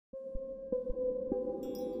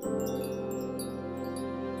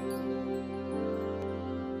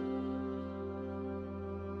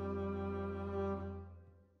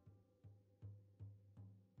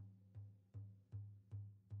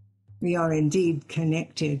We are indeed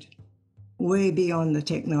connected way beyond the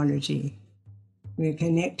technology. We're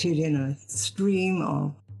connected in a stream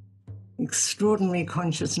of extraordinary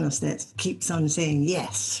consciousness that keeps on saying,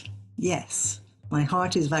 yes, yes. My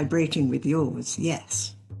heart is vibrating with yours,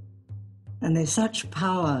 yes. And there's such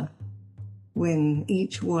power when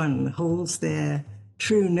each one holds their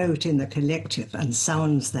true note in the collective and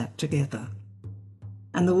sounds that together.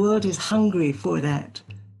 And the world is hungry for that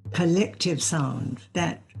collective sound,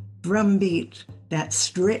 that drumbeat that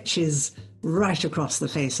stretches right across the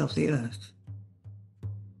face of the earth.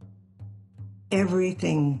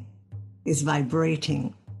 Everything is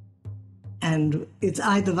vibrating, and it's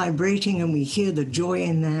either vibrating and we hear the joy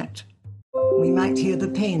in that, we might hear the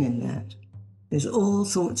pain in that. There's all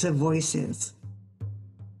sorts of voices.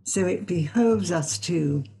 So it behoves us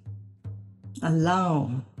to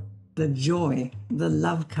allow the joy, the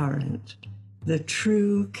love current, the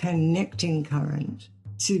true connecting current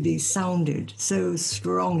to be sounded so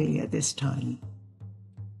strongly at this time.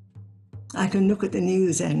 I can look at the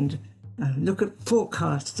news and look at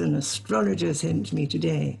forecasts, and astrologers hint to me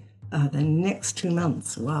today, the next 2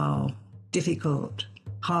 months, wow, difficult,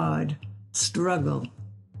 hard, struggle.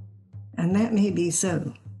 And that may be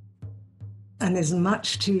so. And there's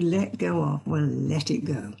much to let go of. Well, let it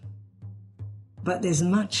go. But there's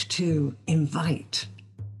much to invite.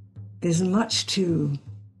 There's much to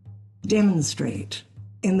demonstrate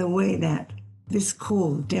in the way that this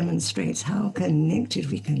call demonstrates how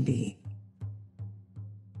connected we can be.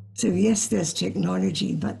 So yes, there's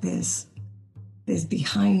technology, but there's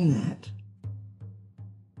behind that.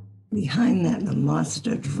 Behind that, the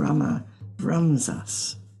master drummer drums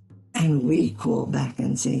us. And we call back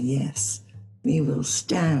and say, yes, we will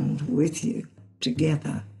stand with you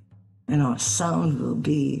together. And our sound will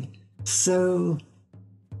be so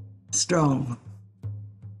strong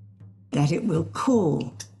that it will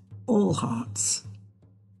call all hearts.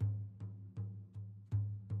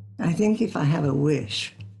 I think if I have a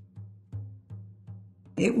wish,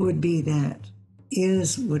 it would be that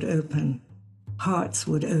ears would open, hearts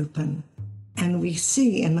would open, and we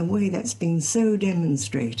see in the way that's been so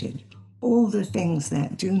demonstrated all the things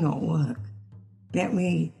that do not work, that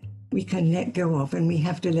we can let go of, and we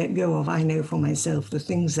have to let go of, I know for myself, the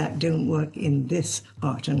things that don't work in this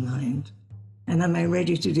heart and mind. And am I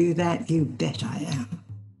ready to do that? You bet I am.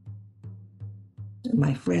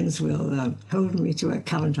 My friends will hold me to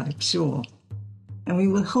account, I'm sure. And we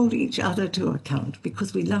will hold each other to account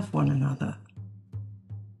because we love one another.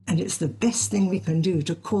 And it's the best thing we can do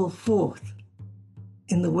to call forth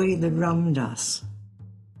in the way the drum does.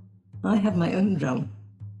 I have my own drum.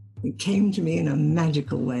 It came to me in a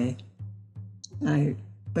magical way. I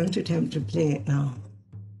won't attempt to play it now.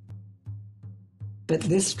 But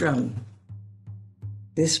this drum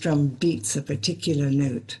beats a particular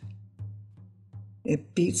note.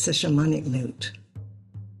 It beats a shamanic note.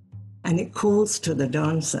 And it calls to the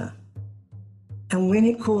dancer. And when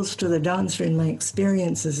it calls to the dancer, in my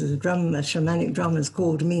experiences as a shamanic drum has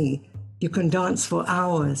called me, you can dance for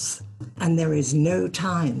hours and there is no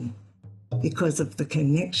time because of the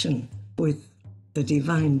connection with the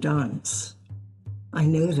divine dance. I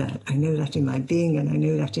know that. I know that in my being, and I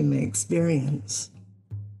know that in my experience.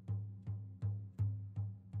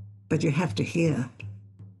 But you have to hear.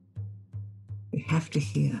 You have to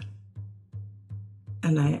hear.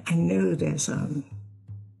 And I know there's a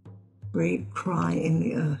great cry in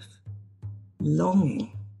the earth, longing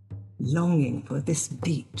for this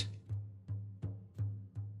beat.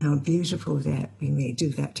 How beautiful that we may do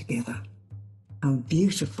that together. How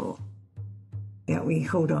beautiful that we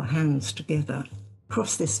hold our hands together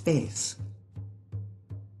across this space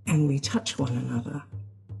and we touch one another